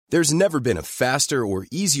There's never been a faster or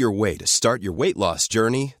easier way to start your weight loss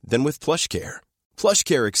journey than with PlushCare.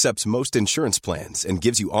 PlushCare accepts most insurance plans and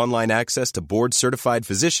gives you online access to board-certified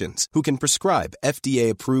physicians who can prescribe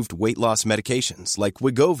FDA-approved weight loss medications like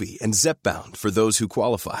Wegovy and Zepbound for those who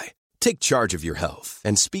qualify. Take charge of your health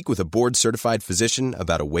and speak with a board-certified physician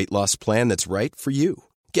about a weight loss plan that's right for you.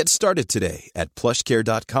 Get started today at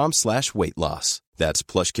plushcare.com/weight loss. That's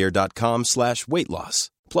plushcare.com/weight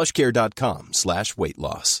loss. plushcare.com/weight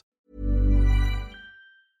loss.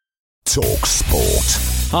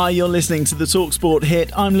 TalkSPORT. Hi, you're listening to the TalkSPORT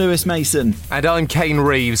Hit. I'm Lewis Mason. And I'm Kane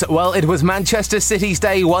Reeves. Well, it was Manchester City's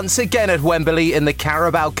day once again at Wembley in the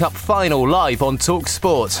Carabao Cup final, live on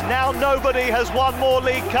TalkSPORT. Now nobody has won more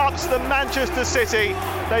League Cups than Manchester City.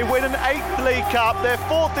 They win an 8th League Cup, they're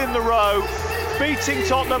 4th in the row, beating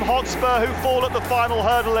Tottenham Hotspur, who fall at the final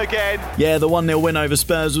hurdle again. Yeah, the 1-0 win over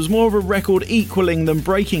Spurs was more of a record equalling than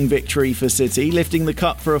breaking victory for City, lifting the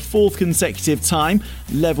cup for a 4th consecutive time,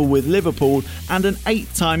 level with Liverpool, and an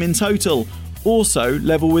 8th time in total. Also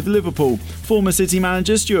level with Liverpool. Former City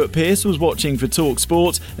manager Stuart Pearce was watching for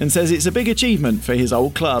TalkSPORT and says it's a big achievement for his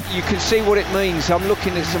old club. You can see what it means. I'm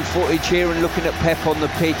looking at some footage here and looking at Pep on the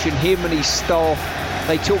pitch and him and his staff.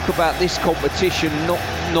 They talk about this competition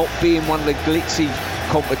not being one of the glitzy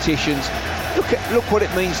competitions. Look what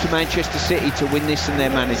it means to Manchester City to win this and their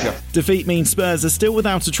manager. Defeat means Spurs are still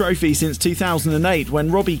without a trophy since 2008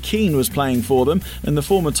 when Robbie Keane was playing for them, and the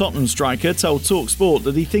former Tottenham striker told TalkSPORT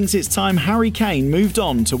that he thinks it's time Harry Kane moved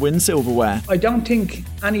on to win silverware. I don't think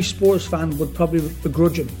any Spurs fan would probably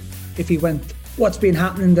begrudge him if he went. What's been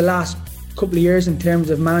happening the last couple of years in terms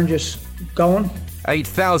of managers going?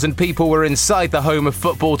 8,000 people were inside the home of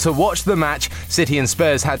football to watch the match. City and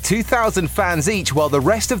Spurs had 2,000 fans each, while the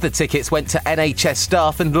rest of the tickets went to NHS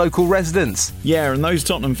staff and local residents. Yeah, and those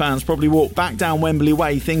Tottenham fans probably walked back down Wembley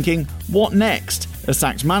Way thinking, what next? A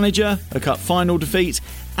sacked manager, a cup final defeat,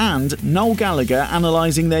 and Noel Gallagher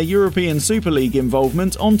analysing their European Super League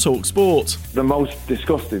involvement on TalkSPORT. The most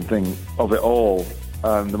disgusting thing of it all,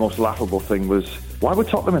 the most laughable thing was, why were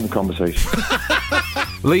Tottenham in the conversation?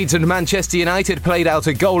 Leeds and Manchester United played out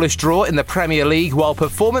a goalless draw in the Premier League, while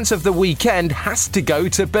performance of the weekend has to go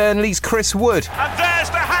to Burnley's Chris Wood. And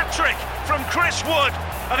there's the hat-trick from Chris Wood.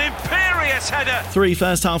 An imperious header. 3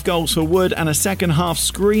 first-half goals for Wood and a second-half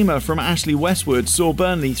screamer from Ashley Westwood saw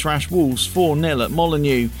Burnley thrash Wolves 4-0 at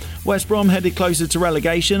Molineux. West Brom headed closer to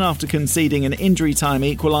relegation after conceding an injury-time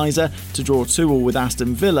equaliser to draw 2-2 with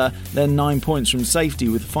Aston Villa, then 9 points from safety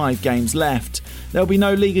with 5 games left. There'll be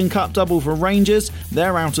no League and Cup double for Rangers.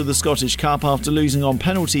 They're out of the Scottish Cup after losing on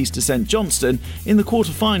penalties to St Johnstone in the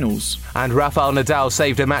quarter-finals. And Rafael Nadal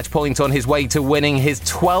saved a match point on his way to winning his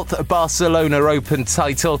 12th Barcelona Open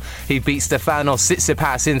title. He beat Stefanos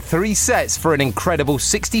Tsitsipas in 3 sets for an incredible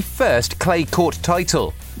 61st clay court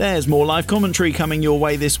title. There's more live commentary coming your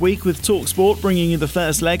way this week with TalkSPORT bringing you the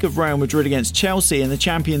first leg of Real Madrid against Chelsea in the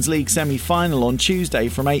Champions League semi-final on Tuesday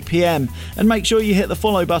from 8 p.m. And make sure you hit the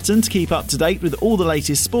follow button to keep up to date with all the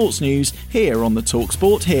latest sports news here on the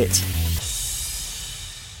TalkSPORT Hit.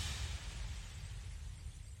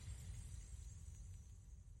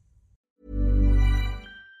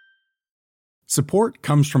 Support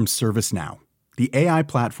comes from ServiceNow, the AI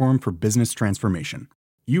platform for business transformation.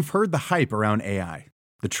 You've heard the hype around AI.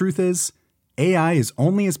 The truth is, AI is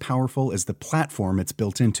only as powerful as the platform it's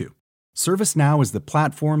built into. ServiceNow is the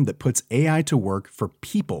platform that puts AI to work for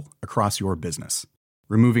people across your business,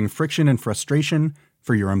 removing friction and frustration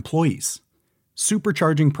for your employees,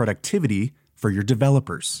 supercharging productivity for your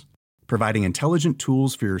developers, providing intelligent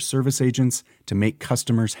tools for your service agents to make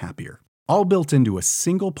customers happier. All built into a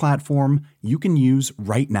single platform you can use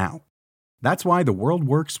right now. That's why the world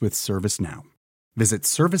works with ServiceNow. Visit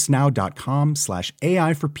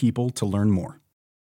servicenow.com/AI for people to learn more.